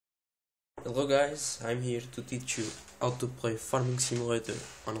Hello guys, I'm here to teach you how to play Farming Simulator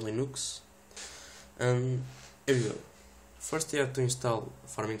on Linux. And here we go. First you have to install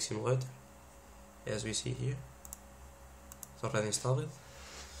Farming Simulator, as we see here. It's already installed.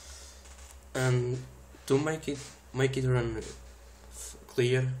 And to make it run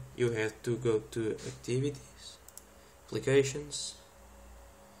clear, you have to go to Activities, Applications,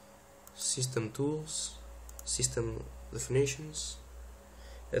 System Tools, System Definitions,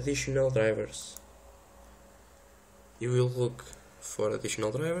 Additional drivers. You will look for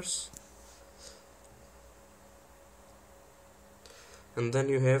additional drivers, and then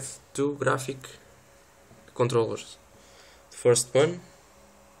you have two graphic controllers, the first one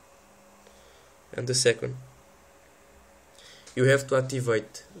and the second. You have to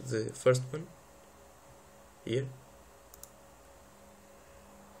activate the first one here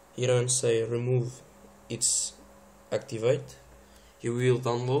and say remove its activate. You will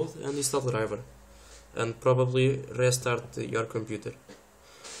download and install the driver and probably restart your computer.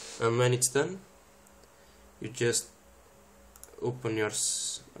 And when it's done, you just open your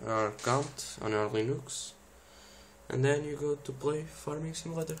account on your Linux, and then you go to play Farming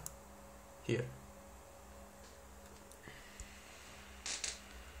Simulator here.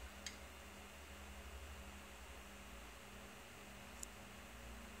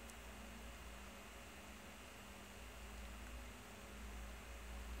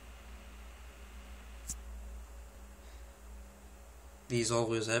 This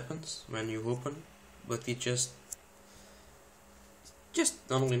always happens when you open, but it just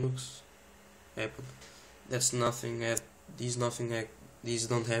on Linux happen. That's nothing. These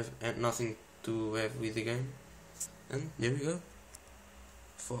don't have nothing to have with the game. And there we go.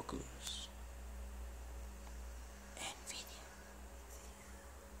 Focus. And video.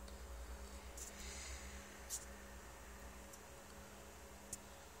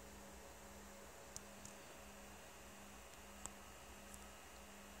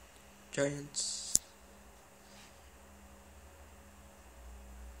 Giants.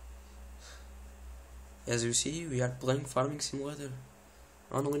 As you see, we are playing Farming Simulator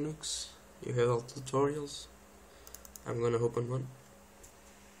on Linux. You have all tutorials. I'm gonna open one.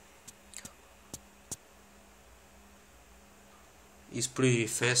 It's pretty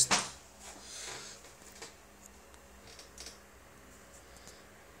fast.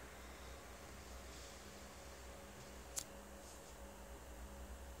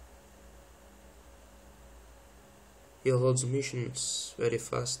 He loads missions very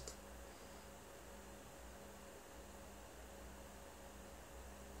fast.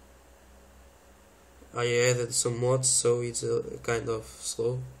 I added some mods, so it's kind of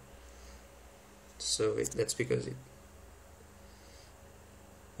slow. So that's because it.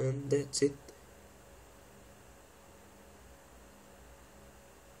 And that's it.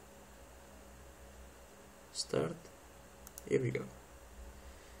 Start. Here we go.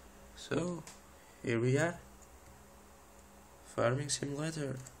 So here we are. Farming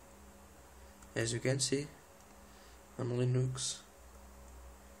Simulator, as you can see, on Linux.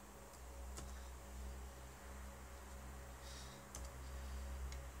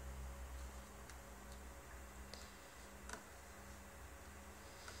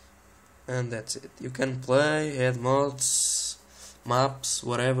 And that's it. You can play, add mods, maps,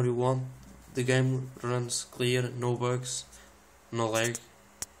 whatever you want. The game runs clear, no bugs, no lag.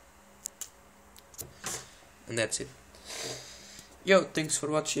 And that's it. Yo, thanks for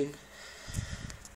watching.